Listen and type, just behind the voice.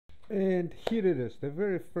And here it is, the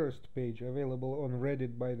very first page, available on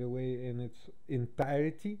Reddit, by the way, in its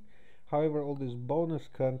entirety. However, all this bonus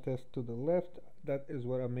content to the left, that is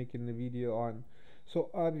what I'm making the video on. So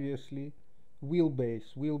obviously, wheelbase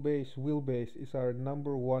is our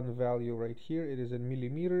number one value right here. It is in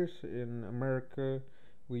millimeters. In America,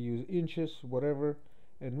 we use inches, whatever.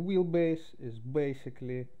 And wheelbase is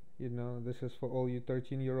basically, this is for all you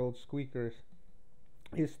 13-year-old squeakers,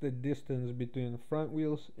 is the distance between front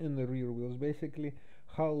wheels and the rear wheels. Basically,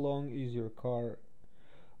 how long is your car,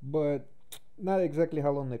 but not exactly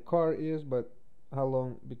how long the car is, but how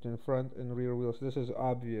long between front and rear wheels. This is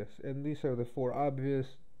obvious, and these are the four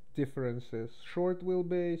obvious differences: short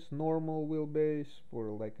wheelbase, normal wheelbase for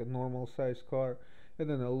like a normal size car, and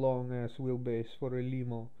then a long ass wheelbase for a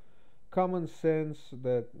limo. Common sense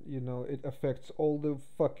that it affects all the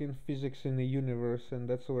fucking physics in the universe, and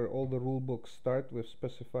that's where all the rule books start, with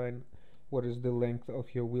specifying what is the length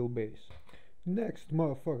of your wheelbase. Next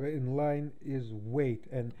motherfucker in line is weight,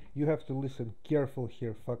 and you have to listen careful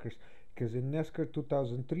here, fuckers, because in NASCAR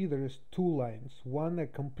 2003 there is two lines. One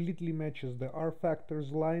that completely matches the R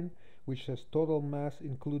factors line, which says total mass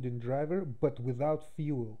including driver but without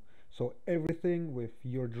fuel. So everything with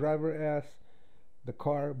your driver ass, the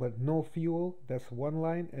car, but no fuel. That's one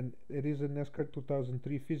line, and it is in NASCAR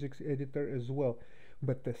 2003 physics editor as well.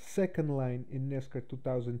 But the second line in NASCAR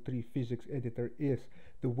 2003 physics editor is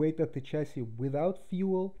the weight of the chassis without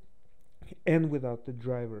fuel and without the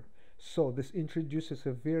driver. So this introduces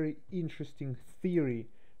a very interesting theory,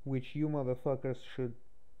 which you motherfuckers should,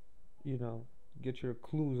 get your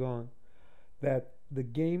clues on. That the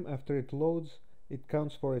game, after it loads, it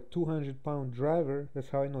counts for a 200-pound driver. That's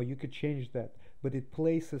how I know. You could change that, but it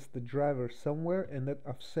places the driver somewhere, and that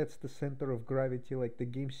offsets the center of gravity. Like the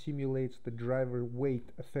game simulates the driver weight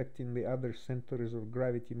affecting the other centers of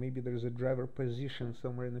gravity. Maybe there's a driver position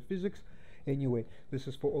somewhere in the physics. Anyway, this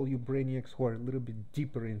is for all you brainiacs who are a little bit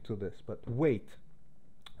deeper into this. But weight,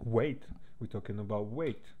 we're talking about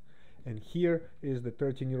weight. And here is the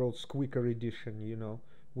 13-year-old squeaker edition.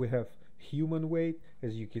 We have human weight,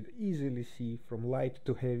 as you can easily see, from light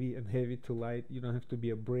to heavy and heavy to light. You don't have to be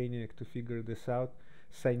a brainiac to figure this out.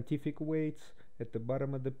 Scientific weights at the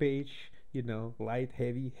bottom of the page, light,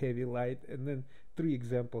 heavy, heavy, light, and then 3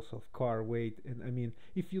 examples of car weight. And I mean,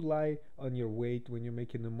 if you lie on your weight when you're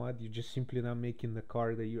making a mod, you're just simply not making the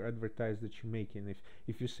car that you advertise that you're making.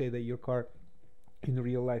 If you say that your car in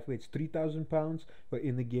real life weighs 3,000 pounds, but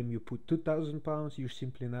in the game you put 2,000 pounds, you're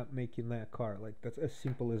simply not making that car. Like, that's as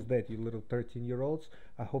simple as that, you little 13-year-olds.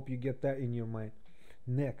 I hope you get that in your mind.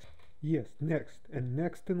 Next, yes, next, and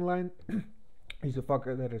next in line is a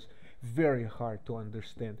fucker that is very hard to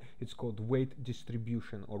understand. It's called weight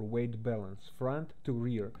distribution or weight balance, front to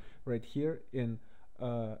rear. Right here in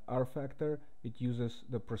R factor, it uses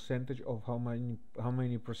the percentage of how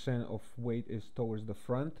many percent of weight is towards the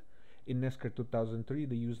front. In NASCAR 2003,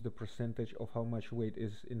 they use the percentage of how much weight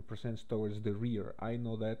is in percents towards the rear. I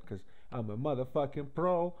know that because I'm a motherfucking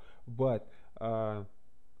pro, but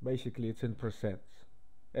basically it's in percents.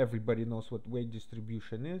 Everybody knows what weight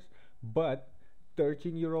distribution is, but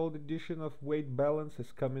 13-year-old edition of weight balance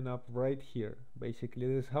is coming up right here. Basically,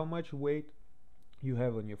 this is how much weight you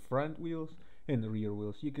have on your front wheels and rear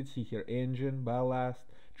wheels. You can see here engine, ballast,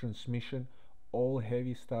 transmission, all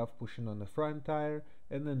heavy stuff pushing on the front tire,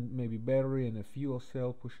 and then maybe battery and a fuel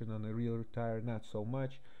cell pushing on the rear tire, not so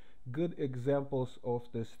much. Good examples of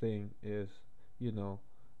this thing is, no,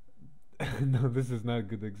 this is not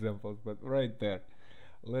good examples, but right there,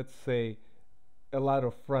 let's say a lot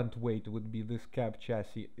of front weight would be this cab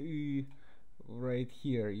chassis. Right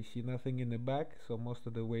here, you see nothing in the back, so most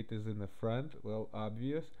of the weight is in the front, well,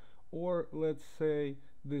 obvious. Or let's say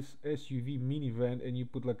this SUV minivan, and you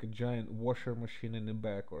put like a giant washer machine in the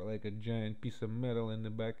back, or like a giant piece of metal in the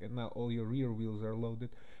back, and now all your rear wheels are loaded.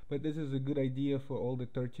 But this is a good idea for all the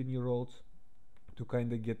 13-year-olds to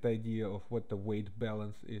kind of get the idea of what the weight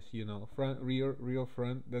balance is. Front, rear,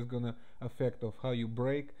 front. That's gonna affect of how you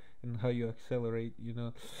brake and how you accelerate.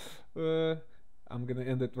 I'm gonna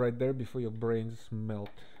end it right there before your brains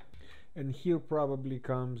melt. And here probably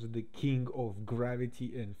comes the king of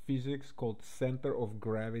gravity and physics, called center of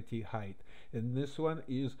gravity height. And this one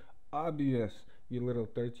is obvious, you little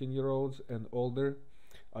 13-year-olds and older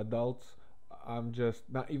adults. I'm just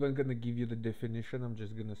not even gonna give you the definition. I'm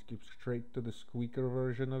just gonna skip straight to the squeaker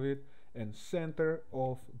version of it. And center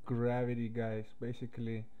of gravity, guys,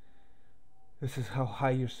 basically this is how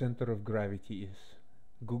high your center of gravity is.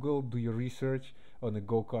 Google, do your research. On a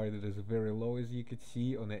go-kart it is very low, as you could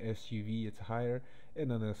see. On a SUV it's higher,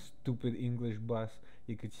 and on a stupid English bus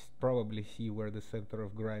you could probably see where the center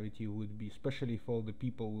of gravity would be, especially if all the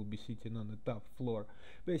people will be sitting on the top floor.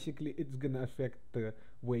 Basically, it's gonna affect the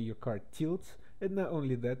way your car tilts, and not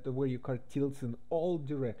only that, the way your car tilts in all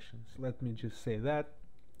directions. Let me just say that.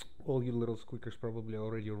 All you little squeakers probably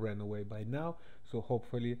already ran away by now, so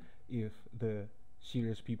hopefully, if the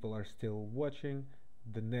serious people are still watching,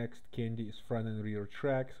 the next candy is front and rear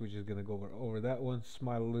tracks. We're just gonna go over that one.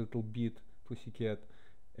 Smile a little bit, pussycat,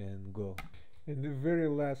 and go. And the very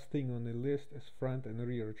last thing on the list is front and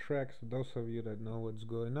rear tracks. Those of you that know what's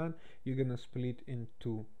going on, you're gonna split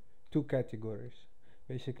into two categories.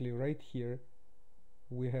 Basically, right here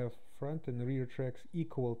we have front and rear tracks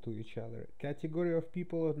equal to each other. Category of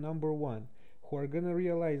people at number one, who are gonna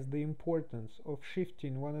realize the importance of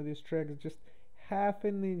shifting one of these tracks just half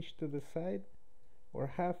an inch to the side, or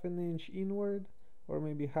half an inch inward, or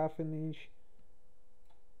maybe half an inch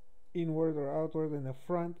inward or outward in the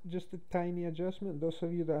front, just a tiny adjustment. Those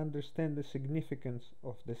of you that understand the significance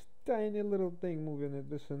of this tiny little thing moving at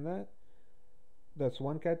this and that, that's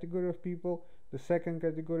one category of people. The second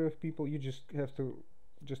category of people, you just have to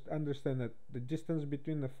just understand that the distance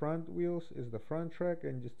between the front wheels is the front track,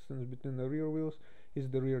 and distance between the rear wheels is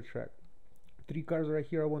the rear track. Three cars right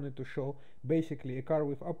here I wanted to show. Basically a car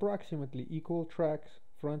with approximately equal tracks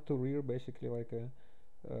front to rear, basically like a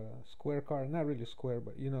square car, not really square,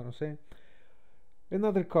 but you know what I'm saying.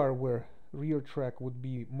 Another car where rear track would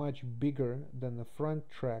be much bigger than the front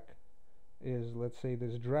track is, let's say,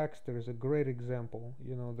 this Dragster is a great example.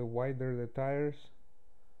 You know, the wider the tires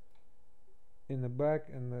in the back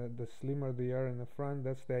and the slimmer they are in the front,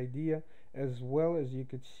 that's the idea. As well as you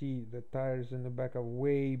could see, the tires in the back are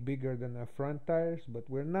way bigger than the front tires, but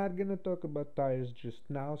we're not gonna talk about tires just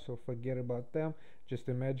now, so forget about them. Just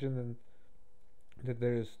imagine that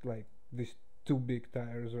there's like these two big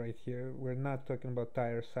tires right here. We're not talking about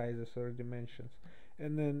tire sizes or dimensions.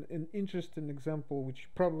 And then an interesting example, which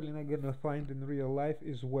you're probably not gonna find in real life,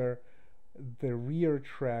 is where the rear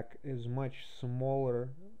track is much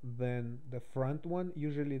smaller than the front one.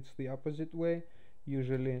 Usually it's the opposite way.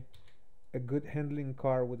 Usually a good handling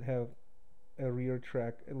car would have a rear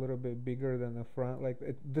track a little bit bigger than the front. Like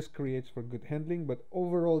this creates for good handling, but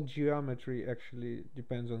overall geometry actually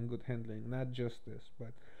depends on good handling, not just this.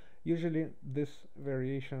 But usually this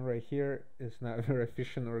variation right here is not very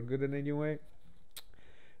efficient or good in any way.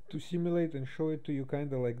 To simulate and show it to you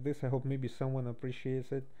kind of like this, I hope maybe someone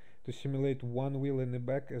appreciates it. To simulate one wheel in the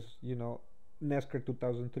back, as you know, NASCAR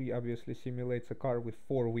 2003 obviously simulates a car with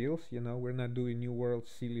four wheels. You know, we're not doing New World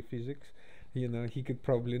silly physics. You know, he could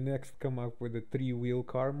probably next come up with a 3-wheel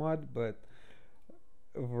car mod, but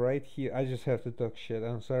right here, I just have to talk shit.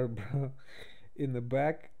 I'm sorry, bro. In the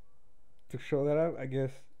back, to show that up, I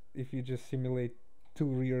guess if you just simulate two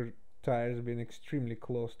rear tires being extremely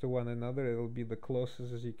close to one another, it'll be the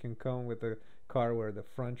closest as you can come with a car where the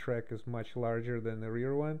front track is much larger than the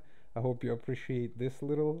rear one. I hope you appreciate this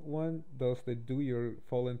little one. Those that do, you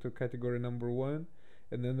fall into category number one.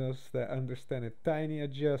 And then those that understand a tiny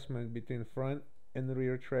adjustment between front and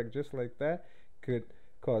rear track just like that could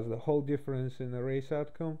cause the whole difference in the race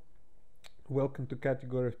outcome. Welcome to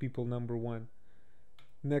category of people number one.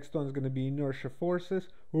 Next one's gonna be inertia forces.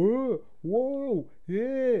 Oh, whoa,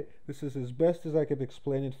 yeah! This is as best as I could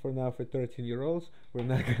explain it for now for 13-year-olds. We're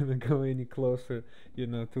not gonna go any closer, you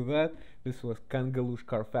know, to that. This was Kangalush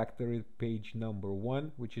Car Factory page number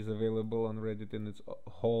one, which is available on Reddit in its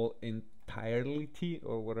whole entirety,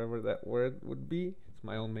 or whatever that word would be. It's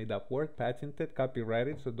my own made-up word, patented,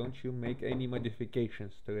 copyrighted. So don't you make any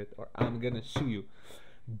modifications to it, or I'm gonna sue you.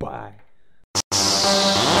 Bye.